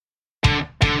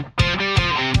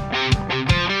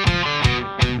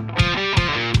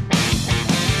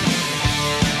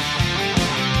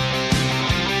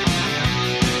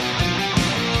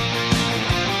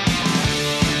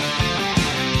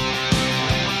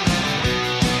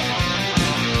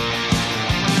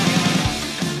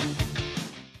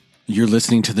You're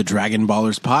listening to the Dragon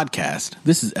Ballers podcast.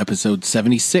 This is episode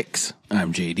 76.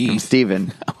 I'm JD. I'm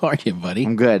Steven. How are you, buddy?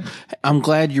 I'm good. I'm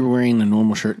glad you're wearing a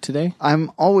normal shirt today.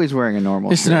 I'm always wearing a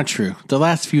normal It's shirt. not true. The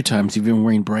last few times you've been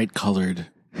wearing bright colored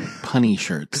punny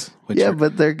shirts. Yeah,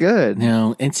 but they're good.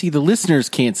 No, and see, the listeners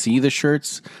can't see the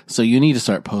shirts, so you need to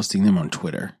start posting them on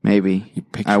Twitter. Maybe.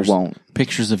 I won't.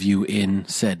 Pictures of you in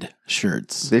said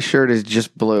shirts. This shirt is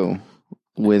just blue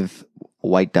with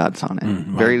white dots on it.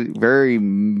 Very, very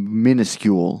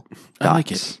minuscule dots. I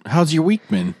like it. How's your week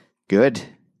been? Good.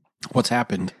 What's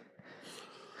happened?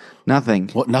 Nothing.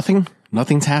 What? Nothing?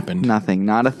 Nothing's happened. Nothing.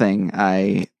 Not a thing.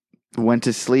 I went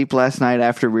to sleep last night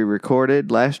after we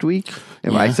recorded last week.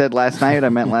 If I said last night, I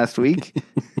meant last week.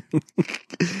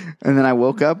 And then I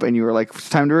woke up and you were like,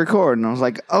 it's time to record. And I was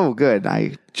like, oh, good.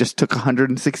 I just took a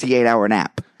 168-hour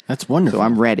nap. That's wonderful. So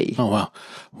I'm ready. Oh, wow.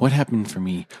 What happened for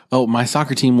me? Oh, my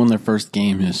soccer team won their first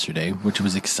game yesterday, which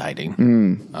was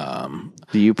exciting.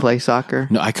 Do you play soccer?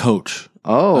 No, I coach.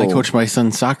 Oh. I coach my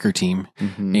son's soccer team,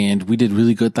 and we did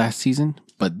really good last season.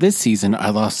 But this season, I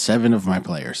lost 7 of my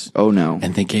players. Oh, no.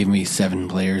 And they gave me 7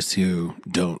 players who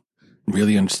don't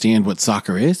really understand what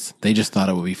soccer is. They just thought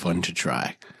it would be fun to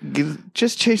try.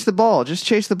 Just chase the ball. Just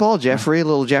chase the ball, Jeffrey,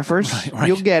 little Jeffers. Right.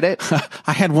 You'll get it.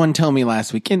 I had one tell me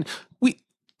last week, and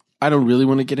I don't really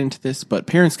want to get into this, but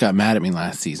parents got mad at me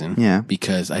last season. Yeah.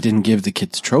 Because I didn't give the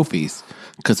kids trophies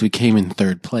because we came in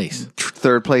 3rd place.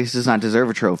 Third place does not deserve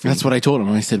a trophy. That's what I told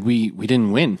them. I said, we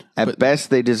didn't win. At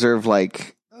best, they deserve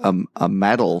like a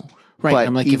medal. Right. But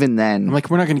I'm like, even then, I'm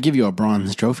like, we're not going to give you a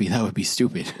bronze trophy. That would be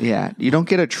stupid. Yeah. You don't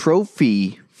get a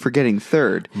trophy for getting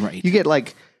third. Right. You get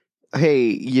like, hey,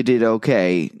 you did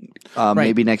okay.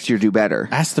 Maybe next year do better.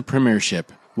 Ask the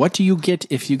Premiership. What do you get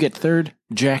if you get 3rd?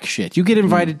 Jack shit. You get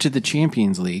invited to the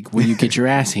Champions League where you get your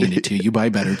ass handed to you by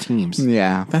better teams.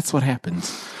 Yeah. That's what happens.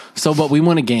 So, but we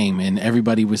won a game and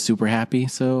everybody was super happy.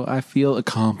 So I feel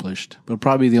accomplished. But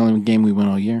probably the only game we won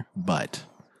all year. But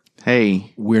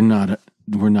hey, we're not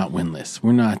winless.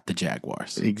 We're not the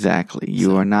Jaguars. Exactly.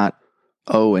 You are not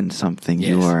 0 and something. Yes.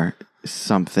 You are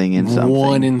something and something.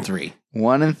 1 and 3.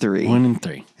 1 and 3. 1 and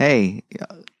 3. Hey,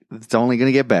 it's only going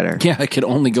to get better. Yeah, it could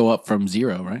only go up from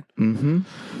 0, right? Mm-hmm.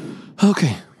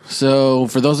 Okay. So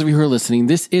for those of you who are listening,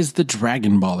 this is the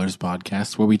Dragon Ballers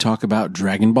podcast where we talk about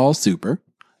Dragon Ball Super.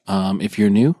 If you're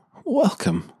new,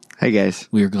 welcome. Hey, guys.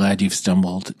 We are glad you've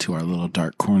stumbled to our little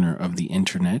dark corner of the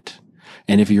internet.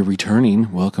 And if you're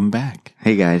returning, welcome back.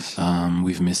 Hey, guys.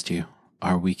 We've missed you.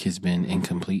 Our week has been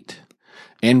incomplete.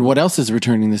 And what else is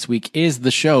returning this week is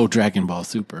the show Dragon Ball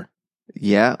Super.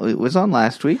 Yeah, it was on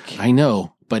last week. I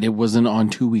know, but it wasn't on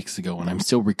 2 weeks ago, and I'm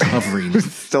still recovering.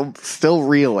 still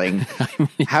reeling.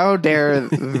 How dare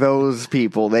those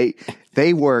people?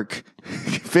 They work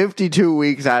 52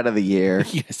 weeks out of the year.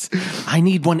 Yes, I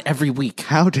need one every week.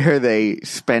 How dare they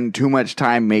spend too much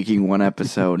time making one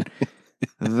episode?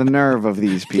 The nerve of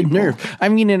these people. The nerve. I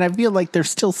mean, and I feel like they're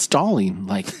still stalling.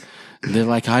 Like, they're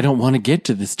like, I don't want to get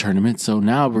to this tournament, so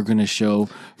now we're going to show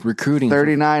recruiting.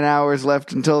 39 hours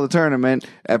left until the tournament.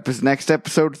 Next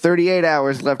episode, 38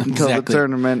 hours left until the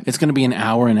tournament. It's going to be an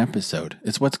hour an episode.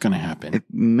 It's what's going to happen.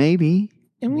 Maybe.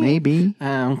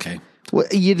 Okay. Well,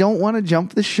 you don't want to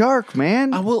jump the shark, man.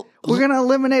 We're going to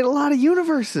eliminate a lot of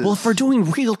universes. Well, if we're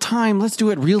doing real time, let's do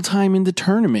it real time in the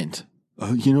tournament.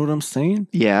 You know what I'm saying?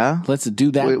 Yeah. Let's do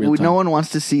that real time. No one wants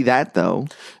to see that, though.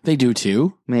 They do,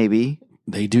 too. Maybe.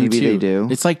 They do, Maybe too. they do.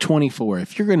 It's like 24.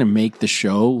 If you're going to make the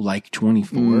show like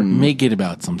 24, make it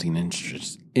about something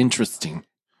interesting.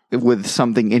 With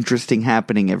something interesting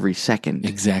happening every second.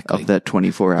 Exactly. Of that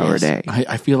 24-hour day.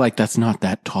 I feel like that's not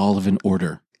that tall of an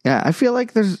order. Yeah, I feel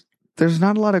like there's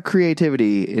not a lot of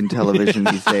creativity in television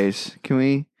these days. Can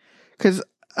we? Because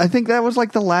I think that was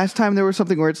like the last time there was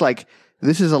something where it's like,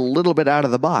 this is a little bit out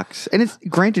of the box. And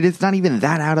it's not even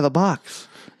that out of the box.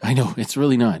 I know, it's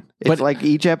really not. It's like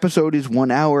each episode is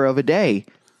 1 hour of a day.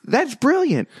 That's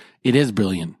brilliant. It is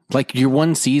brilliant. Like your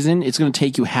one season, it's going to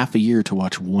take you half a year to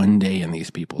watch one day in these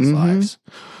people's lives.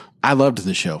 I loved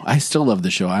the show. I still love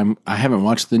the show. I haven't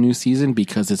watched the new season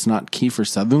because it's not Kiefer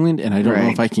Sutherland, and I don't know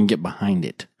if I can get behind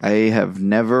it. I have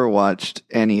never watched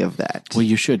any of that. Well,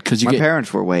 you should, because my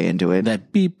parents were way into it.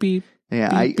 That beep beep.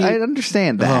 Yeah, beep, beep. I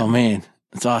understand that. Oh man,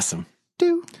 it's awesome.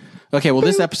 Do. Okay, well,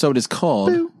 this episode is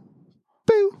called Boo.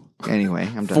 Boo. Anyway,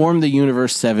 I'm done. Form the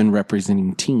Universe 7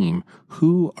 representing team.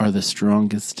 Who are the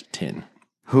strongest 10?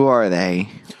 Who are they?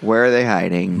 Where are they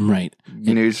hiding? Right.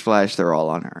 Newsflash, they're all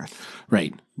on Earth.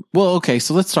 Right. Well, okay,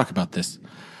 so let's talk about this.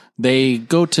 They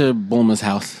go to Bulma's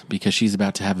house because she's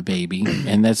about to have a baby,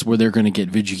 and that's where they're going to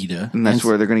get Vegeta. And that's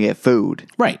where they're going to get food.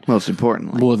 Right. Most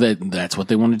importantly. Well, that's what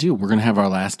they want to do. We're going to have our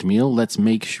last meal. Let's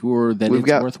make sure that We've it's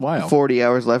got worthwhile. 40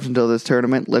 hours left until this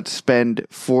tournament. Let's spend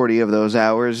 40 of those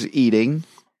hours eating.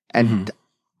 And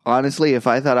honestly, if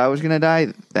I thought I was going to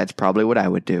die, that's probably what I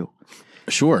would do.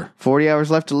 Sure. 40 hours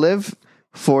left to live,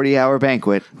 40-hour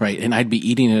banquet. Right. And I'd be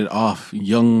eating it off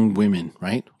young women,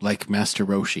 right? Like Master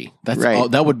Roshi. That's Right. all,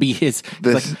 that would be his.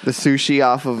 The sushi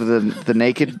off of the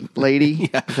naked lady?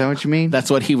 Yeah. Is that what you mean? That's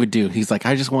what he would do. He's like,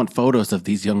 I just want photos of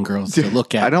these young girls to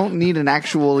look at. I don't need an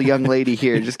actual young lady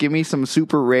here. Just give me some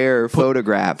super rare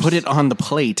photographs. Put it on the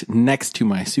plate next to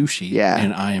my sushi. Yeah.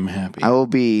 And I am happy. I will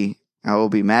be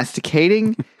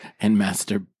masticating. And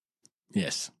Master.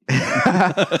 Yes.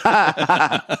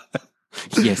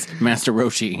 Yes. Master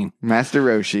Roshi. Master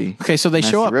Roshi. Okay. So they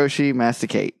show up. Roshi,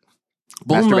 masticate.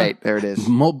 Bulma, Masturbate. There it is.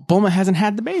 Bulma hasn't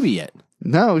had the baby yet.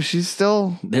 No, she's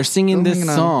still. They're singing this hanging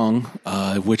on.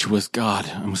 song, which was God.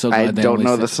 I'm so glad I they don't only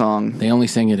know sang- the song. They only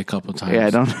sang it a couple times. Yeah, I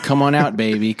don't- Come on out,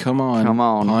 baby. Come on. Come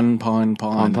on. Pon.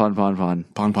 Pon, pon, pon.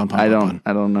 Pon, pon, pon, I pon.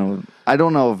 don't know. I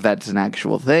don't know if that's an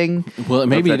actual thing. Well,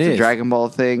 maybe if it that's is. a Dragon Ball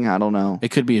thing. I don't know. It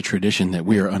could be a tradition that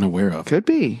we are unaware of. Could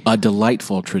be. A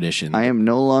delightful tradition. I am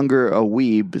no longer a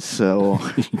weeb, so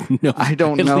No, I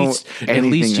don't at know Least, at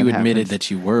anything least you that admitted happens.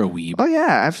 that you were a weeb. oh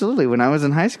yeah, absolutely. When I was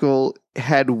in high school,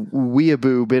 had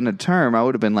weeaboo been a term, I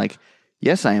would have been like,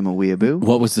 yes, I am a weeaboo.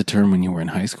 What was the term when you were in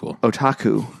high school?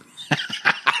 Otaku,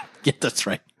 Yeah, that's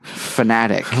right.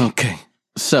 fanatic. Okay.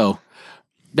 So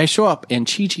they show up, and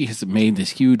Chi-Chi has made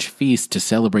this huge feast to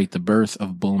celebrate the birth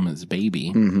of Bulma's baby.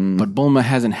 Mm-hmm. But Bulma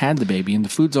hasn't had the baby, and the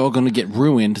food's all going to get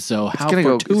ruined. So how It's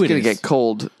fortuitous. gonna get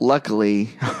cold. Luckily,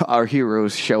 our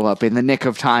heroes show up in the nick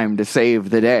of time to save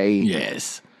the day.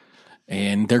 Yes.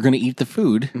 And they're going to eat the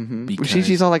food because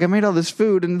Chi-Chi's all like, I made all this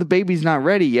food and the baby's not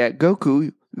ready yet.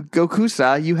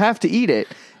 Goku-sa, you have to eat it.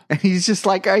 And he's just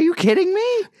like, are you kidding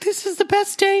me? this is the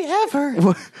best day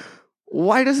ever.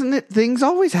 Why doesn't things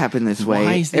always happen this way?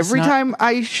 Why is this Every not- time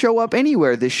I show up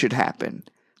anywhere, this should happen.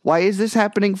 Why is this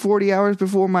happening 40 hours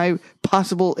before my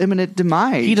possible imminent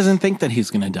demise? He doesn't think that he's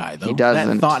going to die, though. He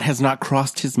doesn't. That thought has not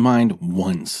crossed his mind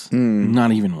once.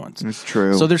 Not even once. It's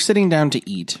true. So they're sitting down to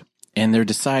eat, and they're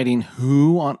deciding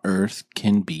who on earth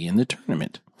can be in the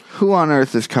tournament. Who on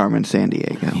earth is Carmen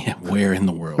Sandiego? Yeah, where in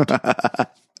the world?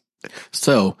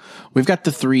 So we've got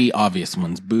the three obvious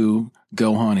ones, Boo,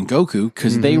 Gohan, and Goku,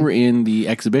 because they were in the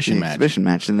exhibition match. Exhibition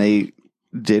match, and they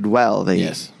did well.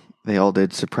 Yes. They all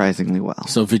did surprisingly well.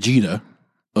 So Vegeta,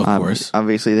 of course,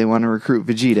 Obviously, they want to recruit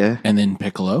Vegeta. and then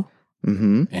Piccolo,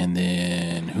 Mm-hmm. and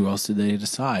then who else did they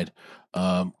decide?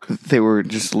 They were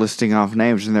just listing off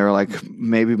names, and they were like,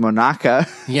 maybe Monaka.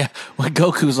 Yeah, well,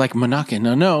 Goku's like, Monaka.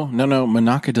 No,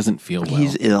 Monaka doesn't feel well.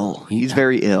 He's ill. He's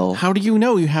very ill. How do you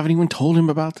know? You haven't even told him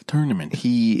about the tournament.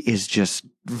 He is just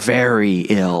very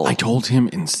ill. I told him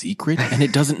in secret, and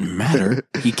it doesn't matter.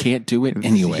 He can't do it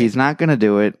anyway. He's not going to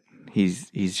do it. He's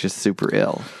just super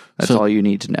ill. That's So- all you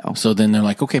need to know. So then they're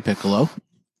like, okay, Piccolo.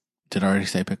 Did I already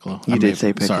say Piccolo? You did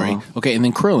say Piccolo. Sorry. Okay, and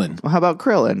then Krillin. Well, how about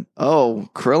Krillin? Oh,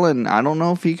 Krillin, I don't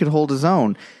know if he could hold his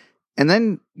own. And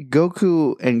then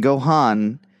Goku and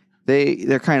Gohan,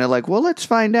 they're kind of like, well, let's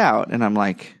find out. And I'm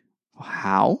like,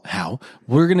 how? How?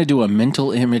 We're going to do a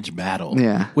mental image battle.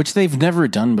 Yeah. Which they've never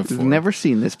done before. We've never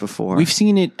seen this before. We've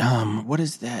seen it, what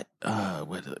is that?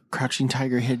 Crouching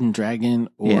Tiger, Hidden Dragon?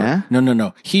 Or, Yeah?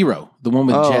 No. Hero. The one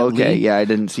with Jet Oh, okay. Li. Yeah, I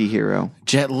didn't see Hero.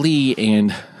 Jet Li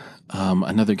and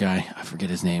another guy, I forget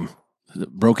his name.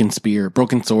 Broken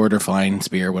Sword or Flying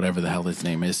Spear, whatever the hell his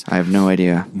name is. I have no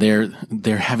idea. They're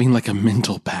having like a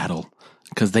mental battle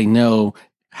because they know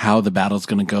how the battle's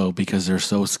going to go because they're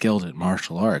so skilled at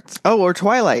martial arts. Oh, or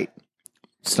Twilight.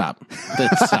 Stop.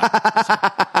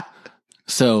 Stop.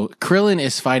 So Krillin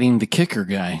is fighting the kicker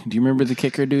guy. Do you remember the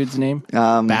kicker dude's name?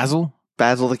 Basil?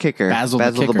 Basil the Kicker. Basil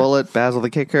the Kicker. Bullet, Basil the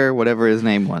Kicker, whatever his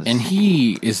name was. And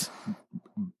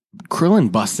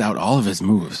Krillin busts out all of his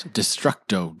moves.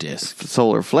 Destructo Disc.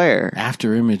 Solar Flare.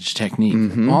 After image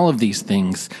technique, all of these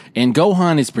things. And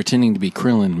Gohan is pretending to be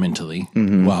Krillin mentally,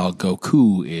 while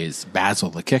Goku is Basil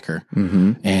the Kicker.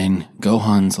 And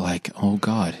Gohan's like, oh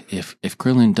God, if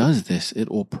Krillin does this, it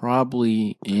will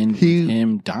probably end with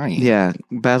him dying. Yeah,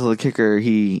 Basil the Kicker,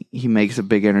 he makes a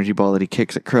big energy ball that he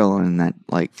kicks at Krillin, and that,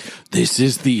 like, This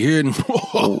is the end.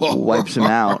 wipes him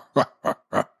out.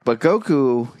 But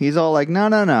Goku, he's all like,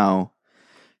 no.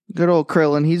 Good old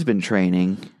Krillin, he's been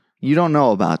training. You don't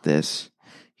know about this.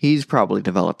 He's probably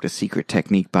developed a secret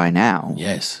technique by now.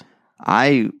 Yes.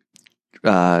 I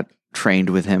trained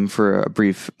with him for a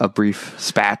brief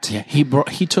spat. Yeah,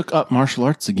 he took up martial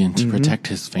arts again to protect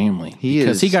his family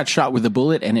because he got shot with a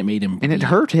bullet and it made him bleed. And it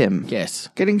hurt him. Yes,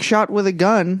 getting shot with a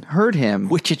gun hurt him,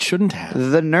 which it shouldn't have.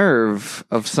 The nerve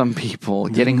of some people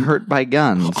getting hurt by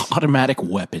guns, automatic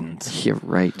weapons. You're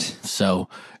right. So,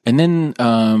 and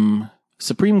then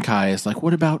Supreme Kai is like,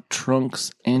 what about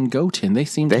Trunks and Goten? They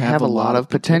seem to have a lot of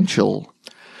potential.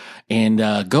 And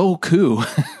Goku.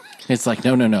 It's like,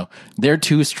 no. They're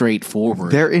too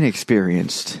straightforward. They're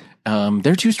inexperienced.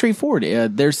 They're too straightforward.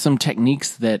 There's some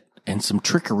techniques and some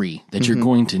trickery that you're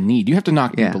going to need. You have to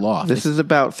knock people off. This is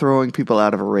about throwing people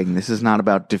out of a ring. This is not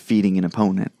about defeating an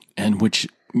opponent. And which,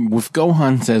 if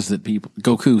Goku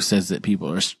says that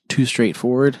people are too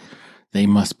straightforward, they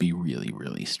must be really,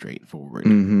 really straightforward.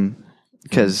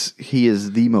 Because he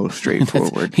is the most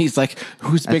straightforward. He's like,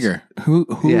 who's bigger? Who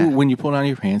when you pull down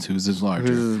your pants, whose is larger?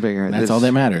 Whose is bigger? That's all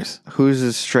that matters. Whose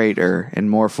is straighter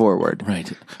and more forward?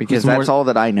 Right. Because that's all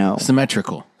that I know.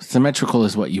 Symmetrical. Symmetrical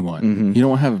is what you want. You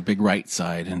don't have a big right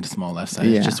side and a small left side.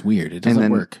 It's just weird. It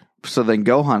doesn't work. So then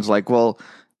Gohan's like, well,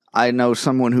 I know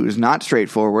someone who is not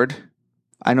straightforward.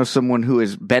 I know someone who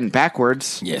is bent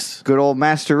backwards. Yes. Good old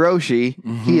Master Roshi.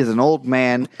 He is an old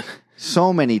man.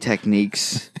 So many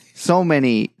techniques. So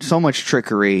much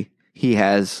trickery. He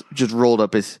has just rolled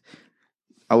up his,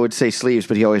 I would say sleeves,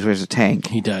 but he always wears a tank.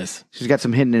 He does. He's got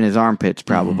some hidden in his armpits,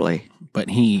 probably. But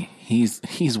he's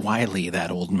wily,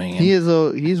 that old man.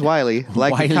 He's wily,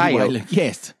 like a coyote. Wily.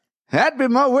 Yes. I'd be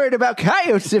more worried about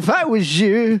coyotes if I was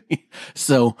you.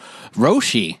 So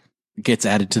Roshi gets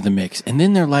added to the mix, and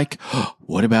then they're like, oh,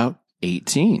 "What about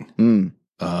 18?"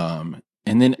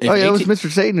 And then it was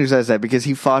Mr. Satan who says that because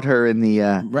he fought her in the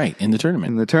in the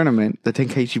tournament. the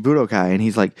Tenkaichi Budokai, and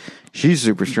he's like, she's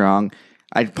super strong.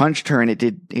 I punched her and it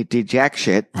did jack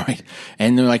shit. Right.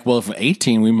 And they're like, well, if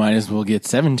 18, we might as well get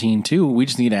 17 too. We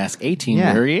just need to ask 18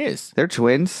 where he is. They're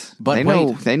twins. But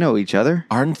they know each other.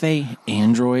 Aren't they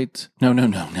androids?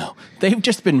 No. They've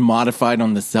just been modified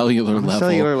on the cellular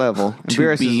level. And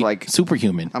Beerus is like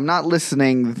superhuman. I'm not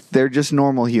listening. They're just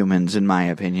normal humans, in my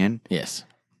opinion. Yes.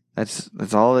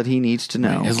 That's all that he needs to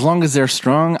know. Right. As long as they're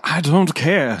strong, I don't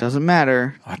care. Doesn't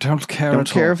matter. I don't care. Don't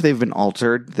care if they've been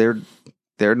altered.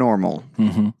 They're normal.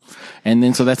 And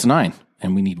then so that's 9,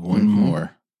 and we need one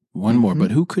more. One more. But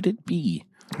who could it be?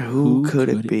 Who could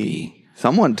it be?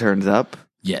 Someone turns up.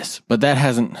 Yes, but that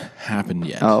hasn't happened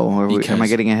yet. Oh, am I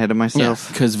getting ahead of myself?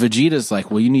 Yeah, because Vegeta's like,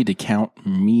 well, you need to count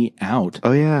me out.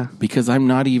 Oh, yeah. Because I'm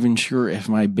not even sure if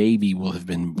my baby will have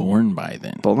been born by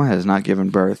then. Bulma has not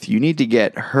given birth. You need to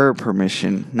get her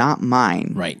permission, not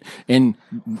mine. Right. And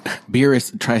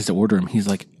Beerus tries to order him. He's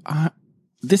like,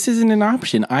 this isn't an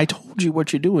option. I told you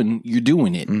what you're doing. You're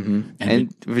doing it. And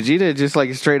Vegeta just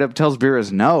like straight up tells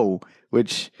Beerus no,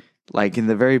 which like in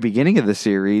the very beginning of the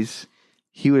series,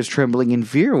 he was trembling in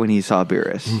fear when he saw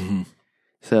Beerus.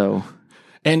 So,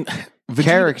 and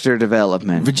character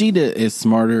development. Vegeta is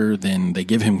smarter than they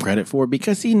give him credit for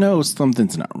because he knows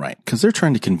something's not right. Because they're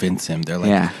trying to convince him. They're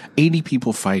like 80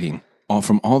 people fighting all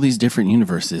from all these different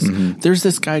universes. There's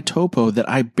this guy Topo that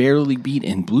I barely beat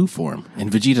in blue form, and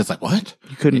Vegeta's like, "What?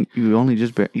 You couldn't? You only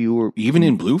just you were even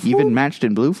in blue form? Even matched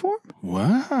in blue form?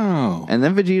 Wow!" And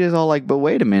then Vegeta's all like, "But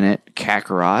wait a minute,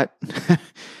 Kakarot."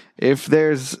 If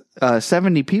there's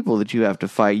 70 people that you have to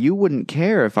fight, you wouldn't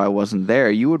care if I wasn't there.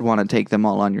 You would want to take them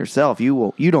all on yourself.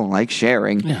 You don't like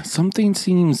sharing. Yeah, something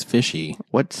seems fishy.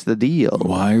 What's the deal?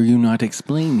 Why are you not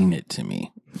explaining it to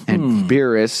me? And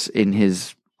Beerus, in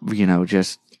his,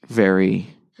 just very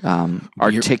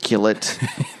articulate.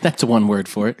 That's one word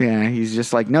for it. Yeah, he's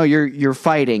just like, no, you're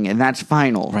fighting, and that's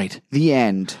final. Right. The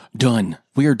end. Done.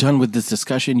 We are done with this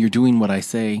discussion. You're doing what I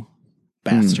say.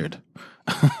 Bastard.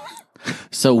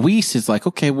 So Whis is like,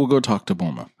 okay, we'll go talk to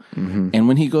Bulma. And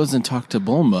when he goes and talks to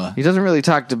Bulma, he doesn't really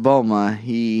talk to Bulma.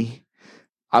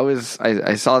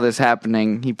 I saw this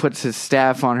happening. He puts his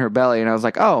staff on her belly, and I was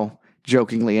like, oh,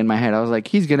 jokingly in my head, I was like,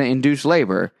 he's going to induce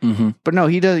labor. But no,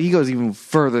 he goes even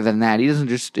further than that. He doesn't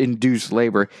just induce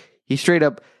labor. He straight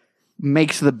up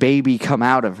makes the baby come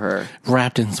out of her.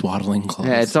 Wrapped in swaddling clothes.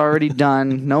 Yeah, it's already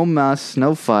done. No muss,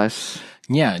 no fuss.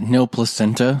 Yeah, no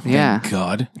placenta. Thank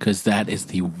God, because that is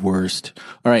the worst.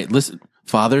 All right, listen,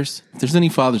 fathers, if there's any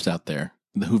fathers out there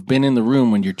who've been in the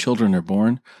room when your children are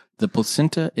born, the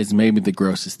placenta is maybe the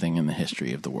grossest thing in the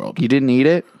history of the world. You didn't eat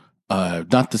it?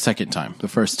 Not the second time, the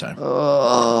first time.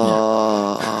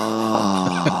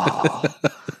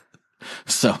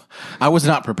 So I was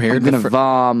not prepared.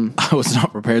 I was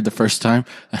not prepared the first time.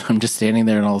 I'm just standing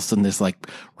there, and all of a sudden, this like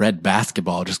red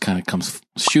basketball just kind of comes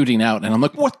shooting out, and I'm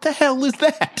like, "What the hell is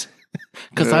that?"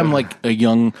 Because I'm like a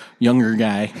younger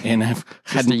guy, and I've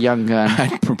Just a young gun.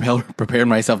 I'd prepared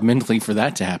myself mentally for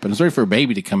that to happen. I was ready for a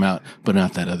baby to come out, but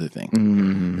not that other thing.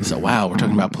 Mm-hmm. So, wow, we're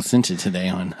talking about placenta today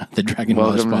on the Dragon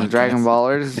Ballers Welcome to podcast. the Dragon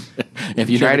Ballers. If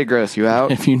you Try never, to gross you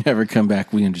out. if you never come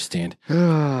back, we understand.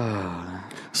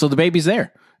 So the baby's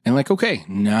there, and like, okay,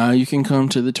 now you can come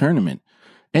to the tournament.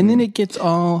 And then it gets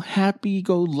all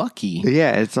happy-go-lucky.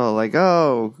 Yeah, it's all like,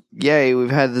 oh, yay, we've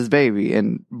had this baby.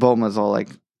 And Bulma's all like,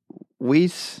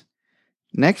 Whis,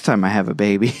 next time I have a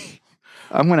baby,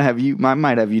 I might have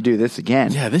you do this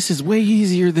again. Yeah, this is way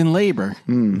easier than labor,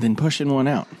 than pushing one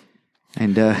out.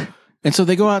 And so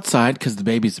they go outside because the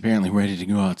baby's apparently ready to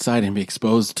go outside and be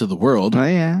exposed to the world. oh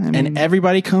yeah, And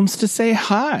everybody comes to say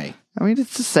hi.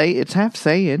 it's half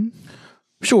saying.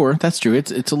 Sure, that's true.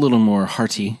 It's a little more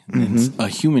hearty than a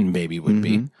human baby would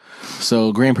be.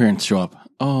 So grandparents show up.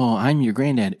 Oh, I'm your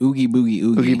granddad. Oogie boogie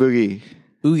oogie. Oogie boogie.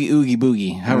 Oogie oogie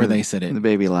boogie. However they said it. The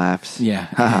baby laughs. Yeah.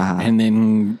 And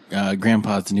then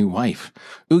grandpa's new wife.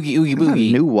 Oogie oogie Not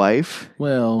boogie. new wife.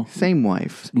 Well, Same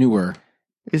wife. newer.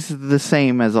 It's the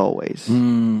same as always.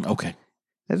 Okay.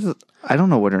 I don't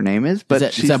know what her name is, but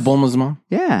Is that Bulma's mom?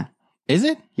 yeah. Is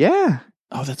it? Yeah.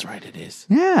 Oh, that's right. It is.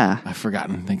 Yeah. I've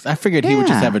forgotten things. I figured he would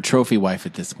just Yeah. have a trophy wife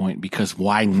at this point because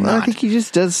why Well, not? I think he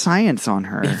just does science on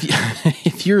her.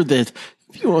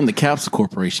 If you own the Capsule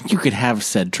Corporation, you could have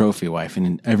said trophy wife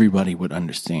and everybody would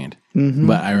understand.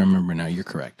 But I remember now. You're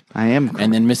correct. I am.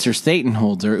 And then Mr. Staten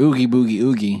holds her oogie boogie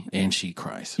oogie, and she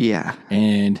cries. Yeah.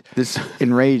 And This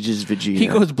enrages Vegeta. he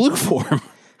goes blue for him.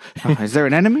 Is there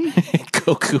an enemy?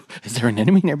 Goku, is there an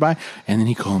enemy nearby? And then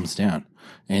he calms down.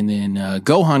 And then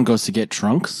Gohan goes to get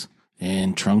Trunks,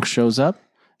 and Trunks shows up,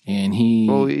 and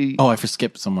I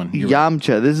skipped someone. You're right.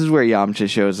 Yamcha. This is where Yamcha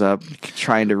shows up,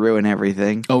 trying to ruin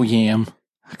everything. Oh, Yam.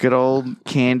 Good old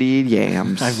candied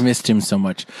yams. I've missed him so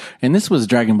much. And this was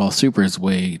Dragon Ball Super's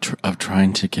way of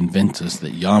trying to convince us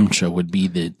that Yamcha would be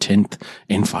the 10th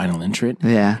and final entrant.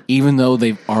 Yeah. Even though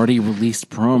they've already released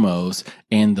promos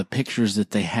and the pictures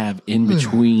that they have in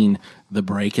between the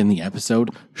break and the episode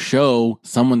show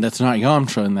someone that's not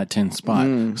Yamcha in that 10th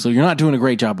spot. So you're not doing a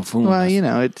great job of fooling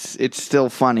Well, us. it's still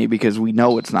funny because we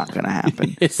know it's not going to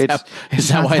happen. Is that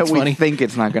not why it's we funny? think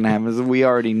it's not going to happen. Is we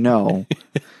already know.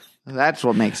 That's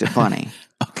what makes it funny.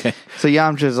 Okay. So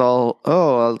Yamcha's all,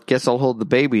 I guess I'll hold the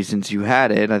baby since you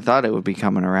had it. I thought it would be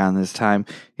coming around this time.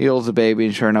 He holds the baby,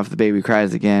 and sure enough, the baby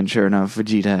cries again. Sure enough,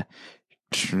 Vegeta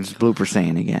turns Blooper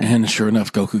Saiyan again. And sure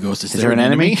enough, Goku goes, is there an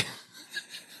enemy?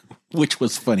 Which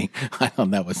was funny. I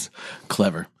thought that was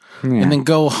clever. Yeah. And then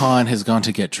Gohan has gone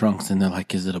to get Trunks, and they're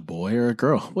like, is it a boy or a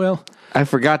girl? Well, I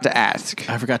forgot to ask.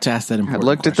 I forgot to ask that I important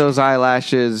looked at question. those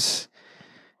eyelashes,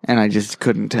 and I just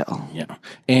couldn't tell. Yeah.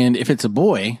 And if it's a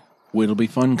boy, it'll be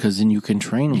fun because then you can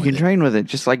train You with can it. train with it,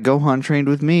 just like Gohan trained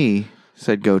with me,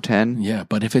 said Goten. Yeah,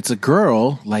 but if it's a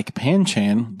girl like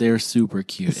Pan-chan, they're super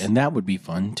cute, and that would be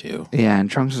fun too. Yeah, and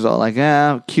Trunks is all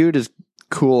like, cute is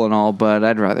cool and all, but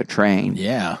I'd rather train.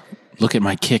 Yeah. Look at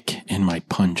my kick and my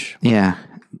punch. Yeah.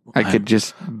 I could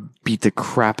just beat the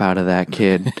crap out of that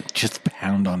kid Just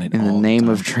pound on it in the all name time.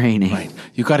 of training. Right.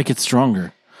 You got to get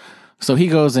stronger. So he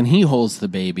goes and he holds the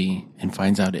baby and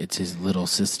finds out it's his little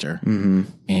sister. Mm-hmm.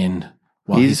 And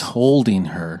while he's holding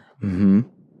her,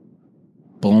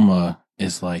 Bulma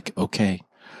is like, okay,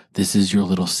 this is your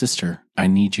little sister. I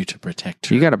need you to protect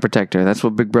her. You got to protect her. That's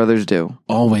what big brothers do.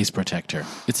 Always protect her.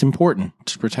 It's important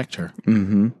to protect her.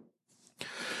 Mm-hmm.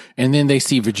 And then they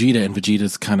see Vegeta, and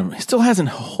Vegeta's still hasn't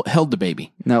held the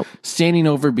baby. Nope. Standing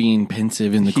over, being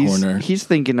pensive in the corner. He's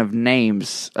thinking of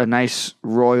names, a nice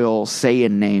royal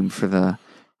Saiyan name for the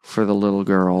little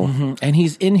girl. Mhm. And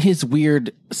he's in his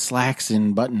weird slacks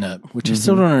and button up, which I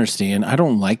still don't understand. I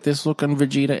don't like this look on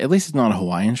Vegeta. At least it's not a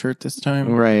Hawaiian shirt this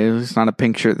time. Right. It's not a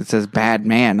pink shirt that says bad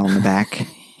man on the back.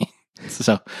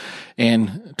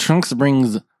 And Trunks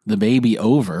brings the baby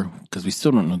over because we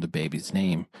still don't know the baby's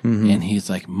name. And he's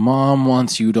like, Mom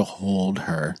wants you to hold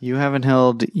her. You haven't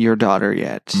held your daughter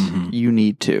yet. You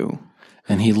need to.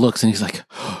 And he looks and he's like,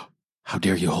 how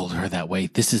dare you hold her that way?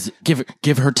 This is,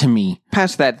 give her to me.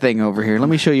 Pass that thing over here. Let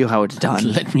me show you how it's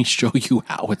done. Let me show you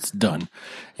how it's done.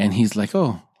 And he's like,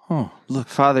 oh, look.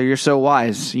 Father, you're so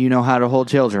wise. You know how to hold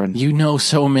children. You know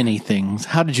so many things.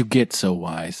 How did you get so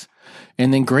wise?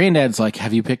 And then Granddad's like,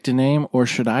 have you picked a name or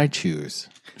should I choose?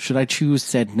 Should I choose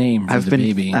said name for the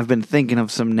baby? I've been thinking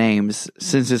of some names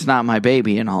since it's not my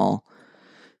baby and all.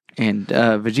 And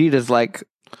Vegeta's like,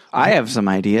 I have some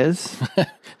ideas.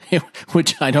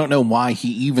 Which I don't know why he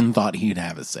even thought he'd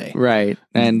have a say. Right.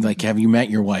 And like, have you met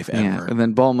your wife ever? yeah. And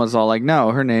then Bulma's all like,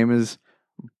 no, her name is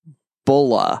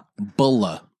Bulla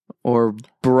Bulla. or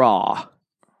Bra.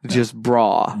 Just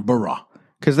Bra. Bra.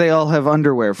 Because they all have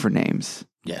underwear for names.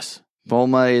 Yes.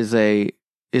 Bulma is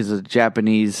a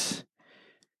Japanese,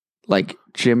 like,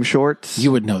 gym shorts.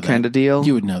 You would know that. Kind of deal.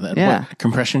 You would know that. Yeah. What,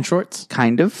 compression shorts?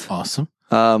 Kind of. Awesome.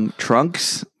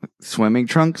 Trunks. Swimming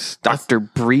trunks. Dr.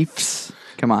 Briefs.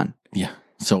 Come on. Yeah.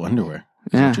 So underwear.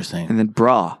 That's what you're saying. And then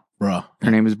Bra. Bra.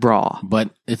 Her name is Bra.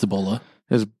 But it's a Bulla.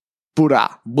 There's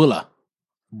Buddha. Bulla.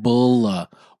 Bulla.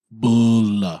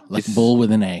 Bulla. Like It's- bull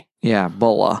with an A. Yeah,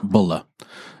 Bulla. Bulla.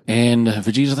 And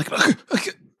Vegeta's like,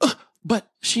 but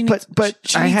she needs, But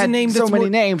she I needs a had name so that's many more,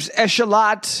 names.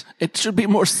 Echelot. it should be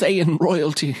more Saiyan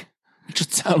royalty. It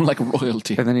should sound like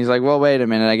royalty. And then he's like, well, wait a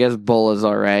minute. I guess Bulla's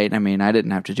all right. I mean, I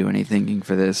didn't have to do any thinking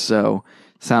for this, so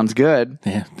sounds good.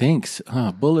 Yeah, thanks.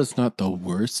 Bulla's not the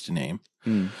worst name.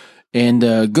 And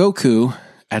Goku,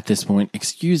 at this point,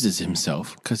 excuses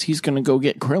himself because he's going to go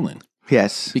get Krillin.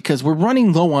 Yes. Because we're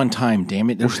running low on time, damn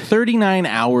it. There's 39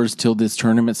 hours till this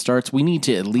tournament starts. We need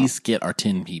to at least get our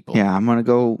 10 people. Yeah, I'm going to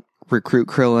go recruit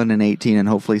Krillin in 18 and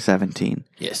hopefully 17.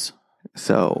 Yes.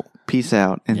 So, peace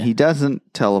out. And he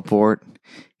doesn't teleport.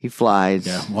 He flies.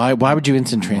 Yeah. Why would you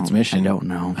instant transmission? I don't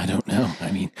know. I don't know.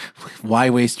 I mean, why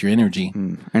waste your energy?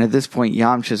 And at this point,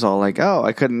 Yamcha's all like, oh,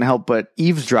 I couldn't help but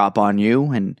eavesdrop on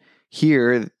you. And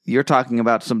here, you're talking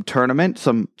about some tournament,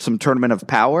 some tournament of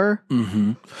power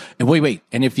Mm-hmm. And wait.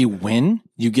 And if you win,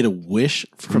 you get a wish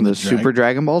from the Super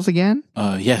Dragon Balls again?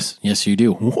 Yes, you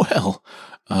do. Well,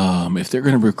 if they're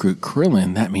going to recruit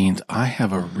Krillin, that means I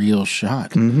have a real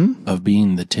shot of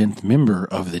being the 10th member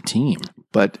of the team.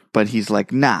 But he's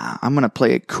like, nah, I'm going to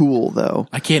play it cool, though.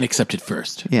 I can't accept it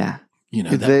first. Yeah. You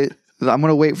know, that, I'm going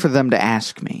to wait for them to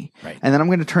ask me. Right. And then I'm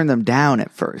going to turn them down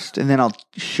at first. And then I'll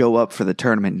show up for the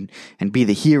tournament and be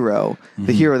the hero,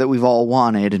 the hero that we've all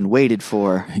wanted and waited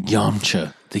for.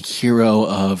 Yamcha, the hero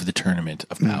of the tournament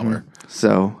of power.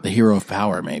 So The hero of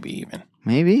power, maybe even.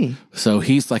 maybe. So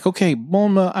he's like, okay,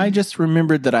 Bulma, I just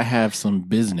remembered that I have some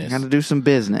business. Got to do some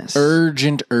business.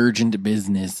 Urgent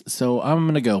business. So I'm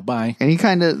going to go. Bye. And he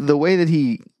kind of, the way that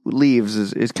he leaves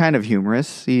is kind of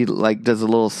humorous. He like does a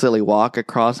little silly walk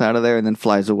across out of there and then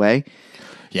flies away.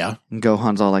 Yeah. And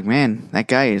Gohan's all like, man, that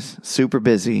guy is super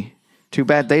busy. Too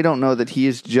bad they don't know that he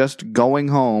is just going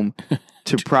home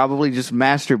to probably just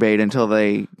masturbate until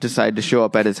they decide to show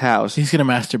up at his house. He's going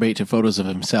to masturbate to photos of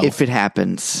himself. If it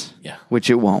happens. Yeah. Which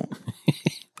it won't.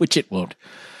 Which it won't.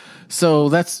 So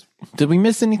did we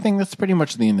miss anything? That's pretty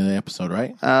much the end of the episode,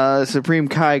 right? Supreme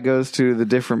Kai goes to the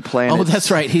different planets. Oh,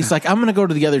 that's right. He's like, I'm going to go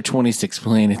to the other 26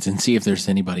 planets and see if there's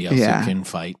anybody else who can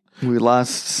fight. We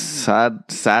lost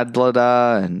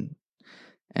Sadlada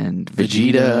and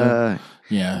Vegeta.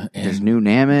 Yeah. And There's new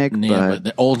Namek, but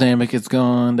the old Namek is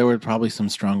gone. There were probably some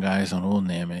strong guys on old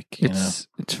Namek.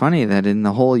 It's funny that in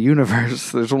the whole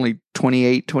universe, there's only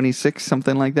 28, 26,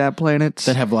 something like that planets.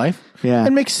 that have life. Yeah.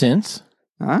 It makes sense.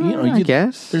 I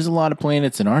guess. There's a lot of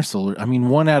planets in our solar. I mean,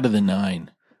 1 out of the 9.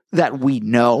 That we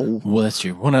know. Well, that's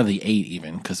true. 1 out of the 8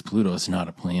 even, because Pluto is not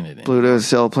a planet. Pluto is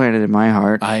still a planet in my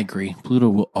heart. I agree. Pluto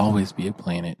will always be a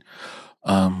planet.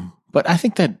 But I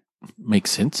think that makes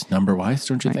sense number-wise,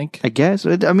 don't you think? I guess.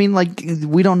 I mean, like,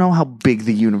 we don't know how big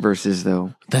the universe is,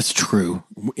 though. That's true.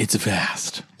 It's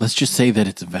vast. Let's just say that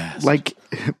it's vast. Like,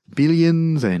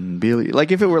 billions and billions.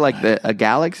 Like, if it were, like, a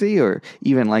galaxy, or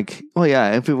even, like, well,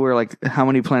 yeah, if it were, like, how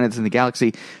many planets in the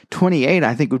galaxy, 28,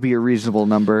 I think, would be a reasonable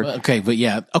number. Okay, but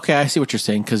yeah. Okay, I see what you're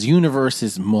saying, because universe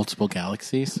is multiple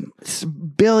galaxies. It's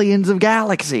billions of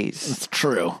galaxies. It's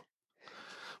true.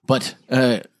 But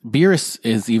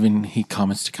Beerus he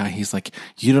comments to Kai, he's like,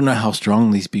 you don't know how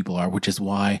strong these people are, which is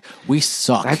why we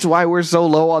suck. That's why we're so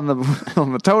low on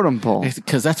the totem pole.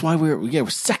 Because that's why we're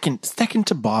second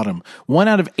to bottom. 1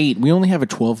 out of 8. We only have a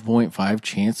 12.5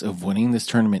 chance of winning this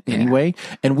tournament anyway,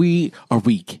 and we are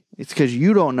weak. It's because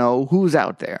you don't know who's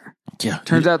out there. Yeah.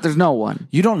 Turns out there's no one.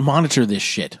 You don't monitor this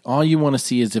shit. All you want to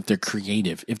see is if they're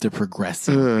creative, if they're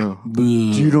progressive.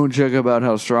 You don't check about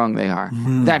how strong they are.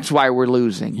 That's why we're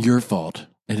losing. Your fault.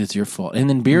 It is your fault. And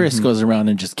then Beerus goes around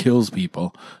and just kills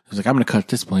people. He's like, I'm going to cut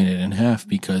this planet in half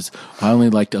because I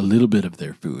only liked a little bit of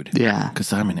their food. Yeah.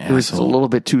 Because I'm an It was a asshole. little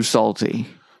bit too salty.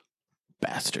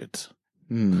 Bastards.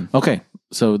 Okay.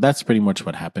 So that's pretty much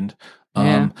what happened.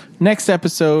 Yeah. Next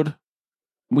episode,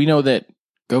 we know that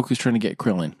Goku's trying to get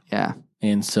Krillin. Yeah.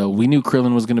 And so we knew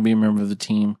Krillin was going to be a member of the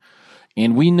team.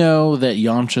 And we know that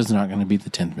Yamcha's not going to be the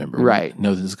 10th member. Right. We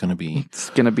know this is going to be It's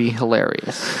going to be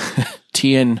hilarious.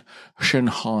 Tien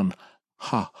Shinhan.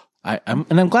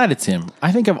 I'm glad it's him.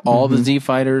 I think of all the Z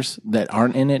fighters that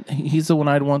aren't in it, he's the one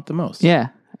I'd want the most. Yeah,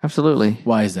 absolutely.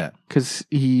 Why is that? Because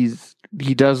he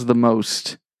does the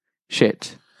most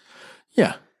shit.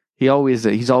 Yeah. He's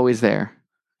always there.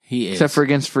 He is. Except for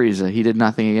against Frieza. He did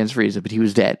nothing against Frieza, but he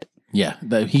was dead. Yeah,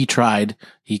 he tried.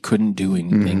 He couldn't do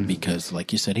anything because,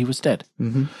 like you said, he was dead.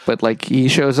 Mm-hmm. But like he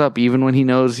shows up even when he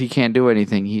knows he can't do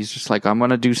anything. He's just like, I'm going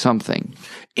to do something.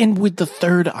 And with the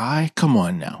third eye, come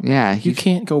on now. Yeah. You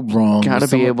can't go wrong. Got to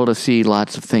be able to see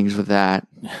lots of things with that.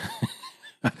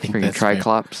 I think Freaking that's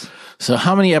Triclops. fair. So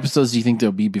how many episodes do you think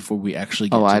there'll be before we actually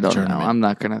get to I the don't tournament? know. I'm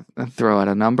not going to throw out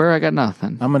a number. I got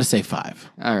nothing. I'm going to say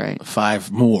 5. All right.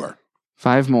 5 more.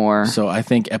 5 more. So I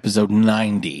think episode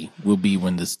 90 will be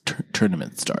when this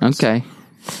tournament starts. Okay.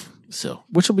 So,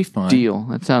 which will be fun. Deal.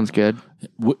 That sounds good.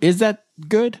 Is that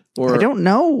good? Or I don't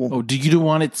know. Oh, do you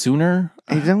want it sooner?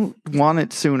 I don't want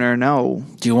it sooner. No.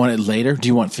 Do you want it later? Do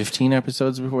you want 15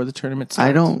 episodes before the tournament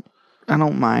starts? I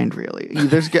don't mind really.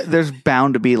 There's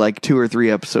bound to be like 2 or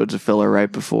 3 episodes of filler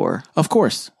right before. Of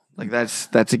course. Like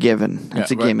that's a given.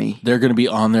 That's a gimme. They're going to be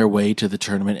on their way to the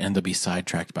tournament and they'll be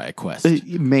sidetracked by a quest.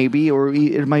 Maybe, or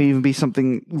it might even be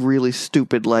something really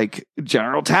stupid like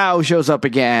General Tao shows up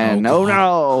again. Oh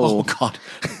no! Oh God!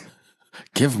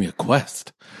 Give me a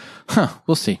quest. Huh?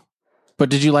 We'll see. But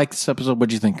did you like this episode? What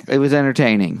did you think? It was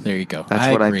entertaining. There you go.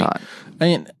 That's what agree. I thought. I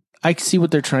mean, I see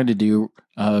what they're trying to do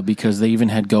because they even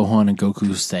had Gohan and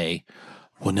Goku say,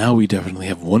 well, now we definitely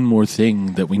have one more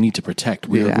thing that we need to protect.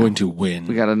 We are going to win.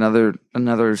 We got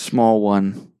another small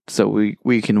one, so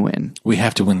we can win. We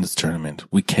have to win this tournament.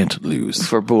 We can't lose.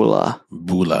 For Bula.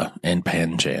 Bula and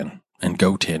Pan-Chan and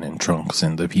Goten and Trunks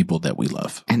and the people that we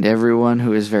love. And everyone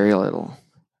who is very little.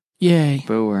 Yay.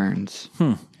 Boo earns.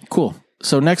 Cool.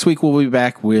 So next week we'll be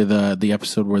back with the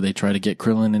episode where they try to get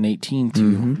Krillin and 18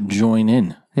 to join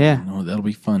in. Yeah. That'll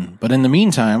be fun. But in the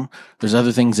meantime, there's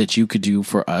other things that you could do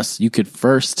for us. You could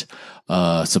first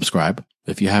subscribe.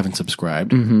 If you haven't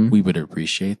subscribed, we would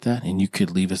appreciate that. And you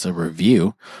could leave us a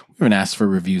review. We haven't asked for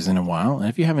reviews in a while. And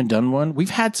if you haven't done one,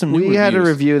 we've had some new reviews. We had a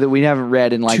review that we haven't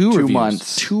read in like 2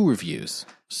 months. 2 reviews.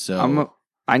 So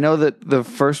I know that the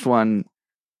first one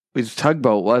was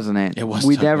Tugboat, wasn't it? It was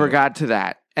We Tugboat. never got to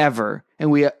that. Ever.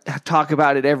 And we talk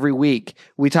about it every week.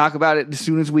 We talk about it as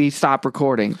soon as we stop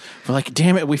recording. We're like,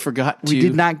 damn it, we forgot to. We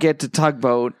did not get to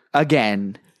Tugboat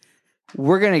again.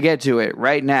 We're going to get to it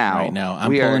right now. Right now.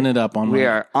 I'm pulling it up on We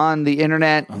are on the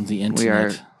internet. On the internet. We are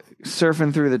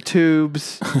surfing through the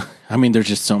tubes. I mean, there's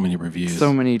just so many reviews.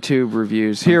 So many tube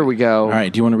reviews. Here we go. All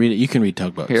right. Do you want to read it? You can read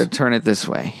Tugboats. Here, turn it this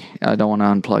way. I don't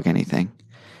want to unplug anything.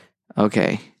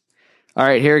 Okay. All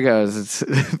right, here it goes.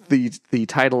 It's the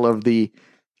title of the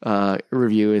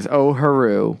review is Oh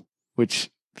Haru, which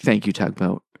thank you,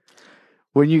 Tugboat.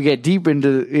 When you get deep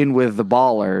in with the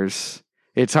ballers,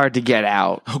 it's hard to get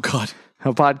out. Oh God.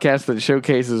 A podcast that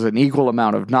showcases an equal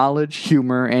amount of knowledge,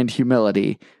 humor, and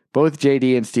humility. Both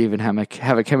JD and Steven have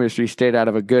a chemistry straight out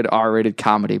of a good R-rated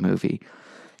comedy movie.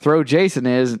 Throw Jason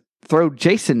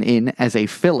in as a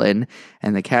fill-in,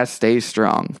 and the cast stays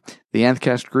strong. The Nth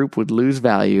Cast group would lose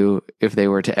value if they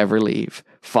were to ever leave.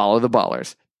 Follow the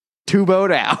ballers.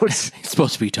 Two-boat out. It's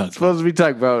supposed to be Tugboat. Supposed to be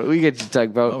Tugboat. We get you,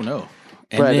 Tugboat. Oh, no.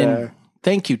 And then,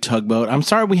 thank you, Tugboat. I'm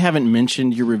sorry we haven't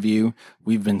mentioned your review.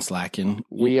 We've been slacking.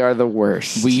 We are the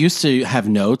worst. We used to have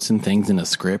notes and things in a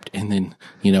script, and then,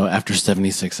 after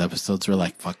 76 episodes, we're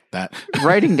like, fuck that.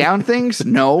 Writing down things?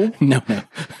 No. No.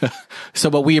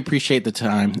 But we appreciate the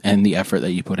time and the effort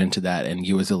that you put into that. And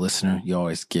you as a listener, you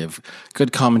always give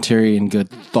good commentary and good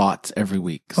thoughts every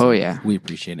week. So yeah. We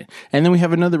appreciate it. And then we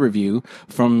have another review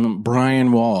from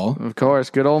Brian Wall. Of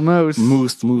course, good old Moose.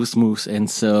 Moose.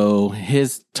 And so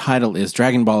his title is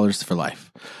Dragon Ballers for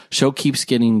Life. Show keeps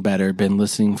getting better. Been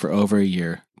listening for over a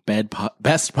year.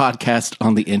 Best podcast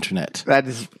on the internet. That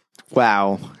is,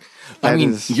 wow.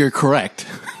 You're correct.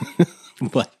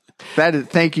 But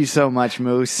thank you so much,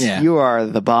 Moose. Yeah. You are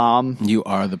the bomb. You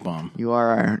are the bomb. You are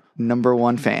our number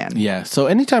one fan. Yeah. So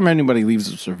anytime anybody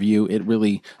leaves us a review, it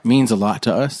really means a lot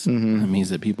to us. It means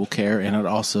that people care. And it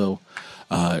also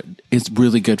is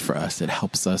really good for us. It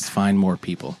helps us find more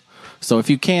people. So if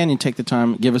you can, you take the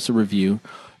time, give us a review.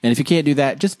 And if you can't do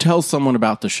that, just tell someone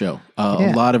about the show.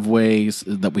 A lot of ways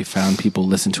that we found people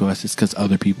listen to us is because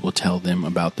other people tell them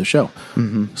about the show.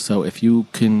 So if you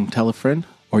can tell a friend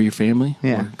or your family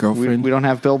or girlfriend. We don't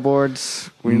have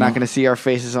billboards. We're not going to see our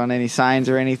faces on any signs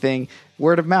or anything.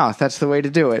 Word of mouth. That's the way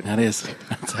to do it. That's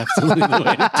absolutely the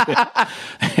way to do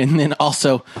it. And then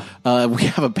also, we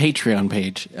have a Patreon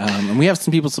page. And we have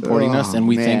some people supporting us, and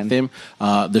we thank them.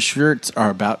 The shirts are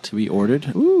about to be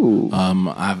ordered. Ooh.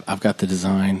 I've got the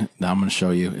design that I'm going to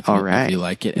show you if you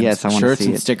like it. And yes, I want to see shirts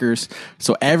and stickers.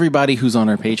 So everybody who's on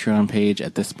our Patreon page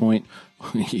at this point,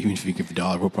 even if you give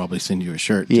 $1, we'll probably send you a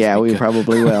shirt. Yeah, we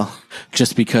probably will.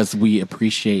 Just because we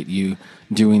appreciate you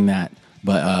doing that.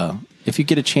 But If you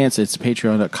get a chance, it's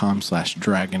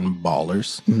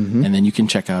patreon.com/dragonballers. And then you can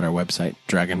check out our website,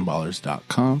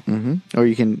 dragonballers.com. Or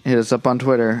you can hit us up on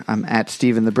Twitter. I'm at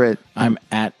Steven the Brit. I'm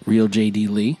at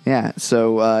RealJDLee. Yeah,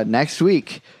 so next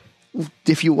week,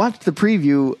 if you watch the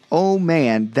preview, oh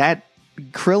man, that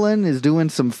Krillin is doing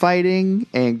some fighting,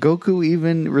 and Goku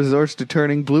even resorts to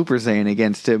turning Blooper Saiyan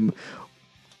against him.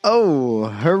 Oh,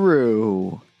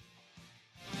 Haru.